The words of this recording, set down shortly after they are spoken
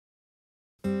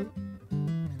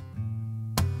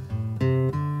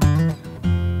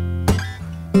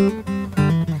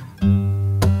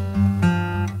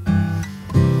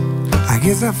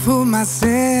Guess I fooled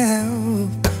myself,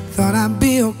 thought I'd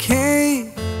be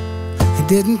okay. It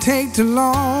didn't take too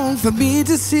long for me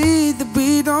to see that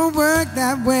we don't work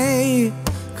that way.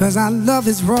 'Cause our love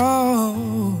is raw,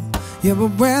 yeah,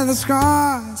 but wear the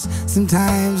scars.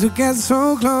 Sometimes we get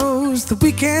so close that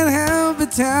we can't help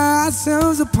but tear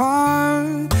ourselves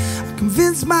apart. I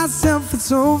convinced myself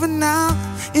it's over now,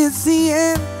 it's the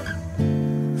end.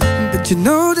 But you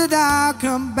know that I'll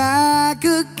come back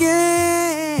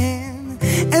again.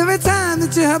 Every time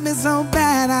that you hurt me so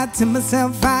bad, I tell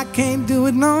myself I can't do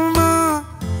it no more.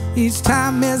 Each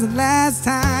time is the last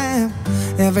time.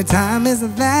 Every time is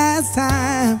the last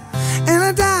time. And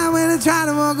I die when I try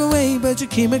to walk away, but you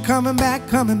keep me coming back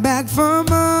for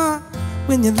more.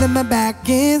 When you let me back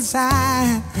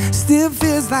inside, still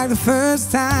feels like the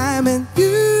first time. And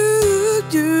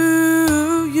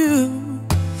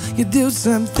you do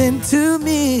something to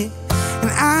me,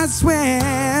 and I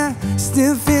swear,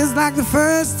 still feels like the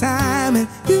first time. And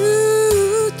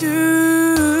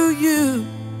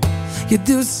you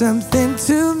do something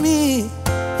to me.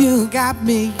 You got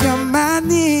me on my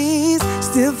knees,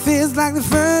 still feels like the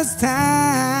first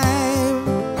time.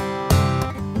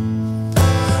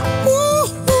 Ooh,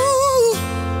 ooh,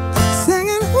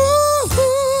 singing ooh,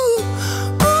 ooh,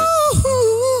 ooh,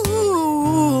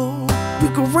 ooh. We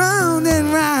go round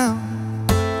and round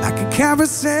like a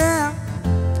carousel.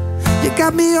 You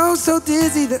got me oh so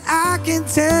dizzy that I can't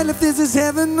tell if this is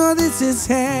heaven or this is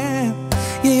hell.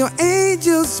 Yeah, your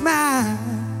angel smile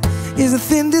is a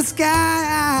thin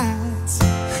disguise.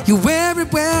 You're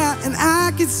everywhere and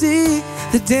I can see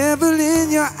the devil in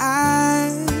your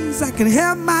eyes. I can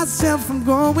help myself from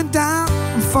going down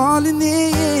and falling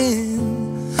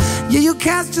in. Yeah, you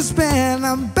cast your spell and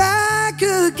I'm back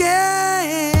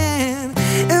again.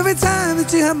 Every time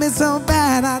that you hurt me so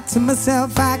bad, I tell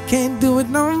myself I can't do it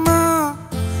no more.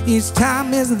 Each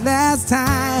time is the last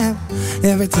time.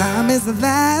 Every time is the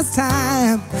last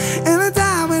time. And I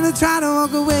die when I try to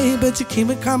walk away, but you keep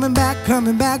me coming back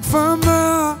for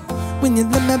more. When you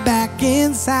let me back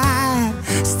inside,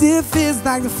 still feels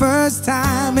like the first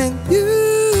time. And you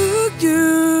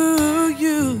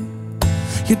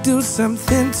do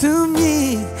something to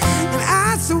me, and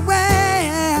I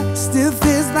swear, still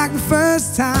feels like the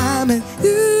first time. And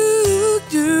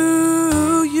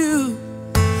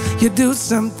you do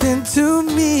something to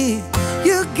me.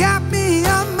 You got me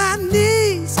on my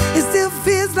knees. It still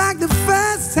feels like the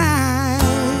first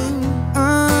time.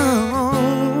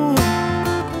 Oh.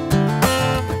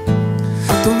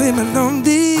 Don't leave me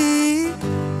lonely.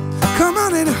 Come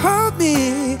on and hold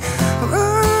me.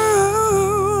 Oh.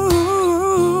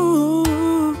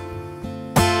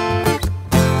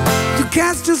 You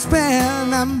cast your spell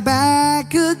and I'm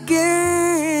back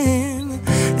again.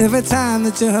 Every time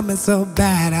that you hurt me so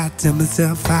bad, I tell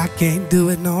myself I can't do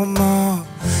it no more.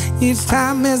 Each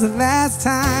time is the last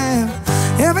time.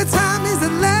 Every time is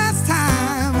the last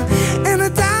time. And I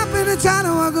die when I try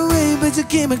to walk away, but you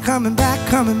keep me coming back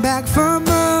for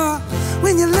more.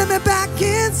 When you let me back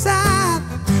inside,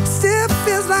 still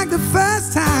feels like the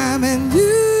first time. And you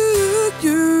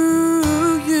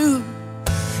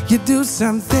do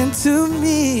something to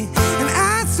me, and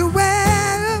I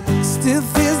swear, still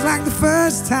feels like the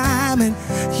first time. And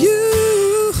you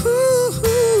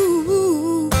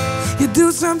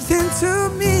do something to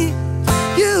me.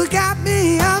 You got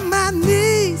me on my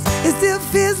knees. It still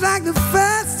feels like the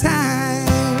first time.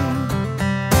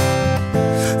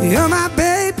 You're my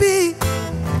baby.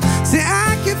 Say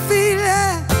I can feel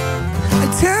it.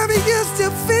 And tell me you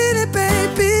still feel it,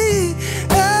 baby.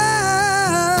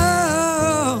 Oh,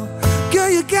 girl,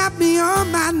 you got me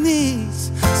on my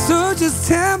knees. So just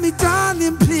tell me,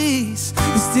 darling, please.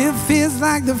 It still feels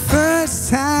like the first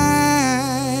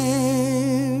time.